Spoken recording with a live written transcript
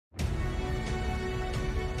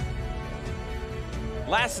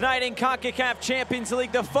Last night in Concacaf Champions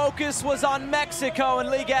League, the focus was on Mexico and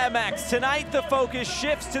Liga MX. Tonight, the focus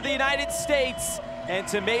shifts to the United States and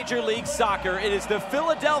to Major League Soccer. It is the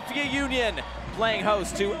Philadelphia Union playing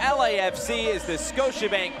host to LAFC as the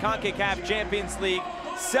Scotiabank Concacaf Champions League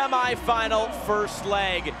semi-final first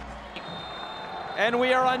leg. And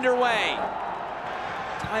we are underway.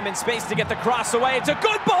 Time and space to get the cross away. It's a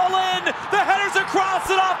good ball in. The header's across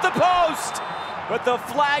and off the post. But the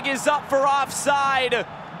flag is up for offside.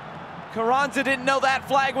 Carranza didn't know that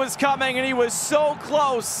flag was coming, and he was so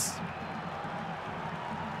close.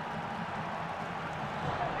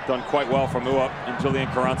 Done quite well from Ua and Julian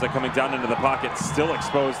Carranza coming down into the pocket, still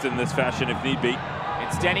exposed in this fashion if need be.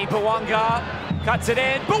 It's Denny Bouanga, cuts it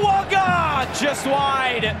in. Bouanga just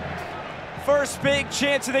wide. First big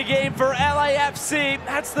chance of the game for LAFC.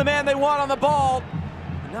 That's the man they want on the ball.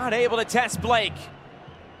 Not able to test Blake.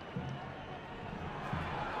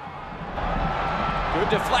 Good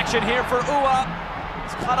deflection here for Ua.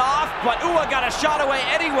 It's cut off, but Ua got a shot away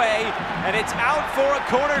anyway, and it's out for a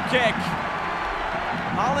corner kick.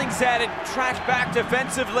 Hollingshead had tracked back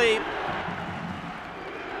defensively.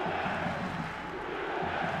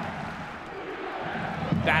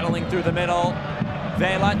 Battling through the middle.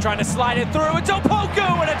 Vela trying to slide it through. It's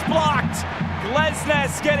Opoku, and it's blocked.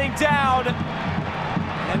 Glesnes getting down.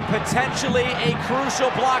 And potentially a crucial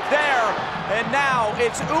block there. And now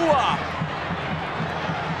it's Ua.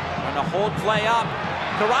 Trying to hold play up.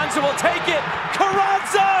 Carranza will take it.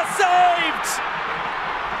 Carranza saved!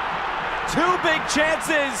 Two big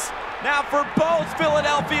chances now for both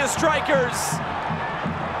Philadelphia strikers.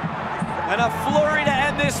 And a flurry to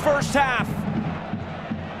end this first half.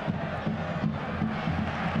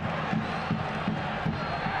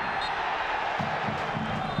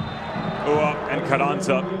 Ua and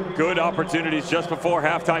Carranza, good opportunities just before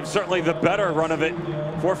halftime. Certainly the better run of it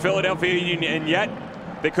for Philadelphia Union, and yet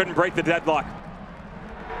they couldn't break the deadlock.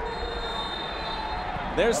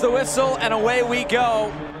 There's the whistle, and away we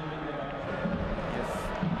go.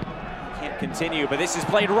 Can't continue, but this is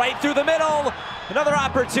played right through the middle. Another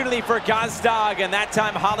opportunity for Gazdag, and that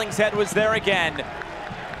time Hollingshead was there again.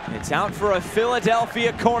 It's out for a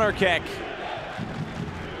Philadelphia corner kick.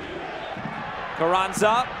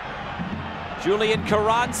 Carranza. Julian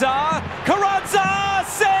Carranza. Carranza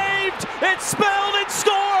saved! It's spilled and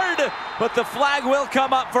scored! But the flag will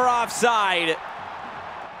come up for offside.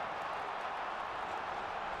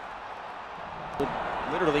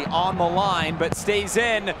 Literally on the line, but stays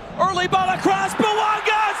in. Early ball across,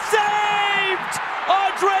 Bouanga saved!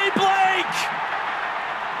 Andre Blake!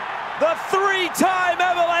 The three-time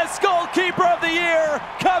MLS goalkeeper of the year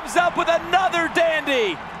comes up with another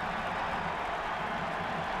dandy.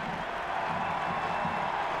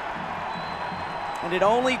 And it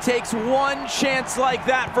only takes one chance like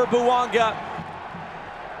that for Bouanga.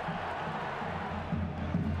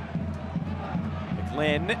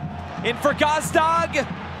 McLean in for Gazdag.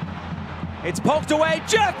 It's poked away.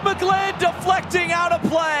 Jeff McLean deflecting out of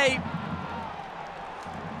play.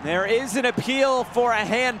 There is an appeal for a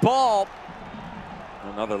handball.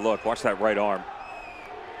 Another look. Watch that right arm.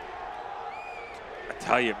 I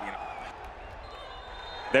tell you,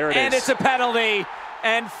 there it is. And it's a penalty.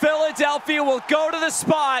 And Philadelphia will go to the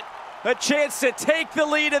spot. A chance to take the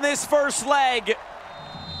lead in this first leg.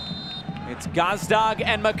 It's Gazdag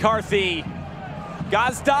and McCarthy.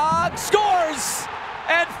 Gazdag scores!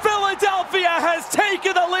 And Philadelphia has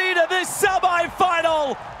taken the lead of this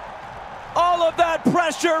semifinal. All of that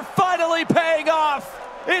pressure finally paying off.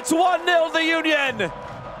 It's 1-0 the Union.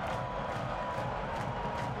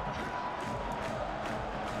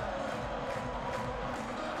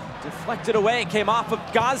 Deflected away, came off of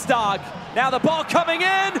Gazdag. Now the ball coming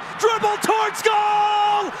in, dribble towards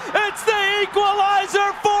goal! It's the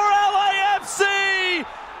equalizer for LAFC!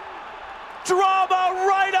 Drama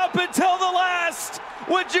right up until the last.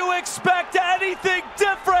 Would you expect anything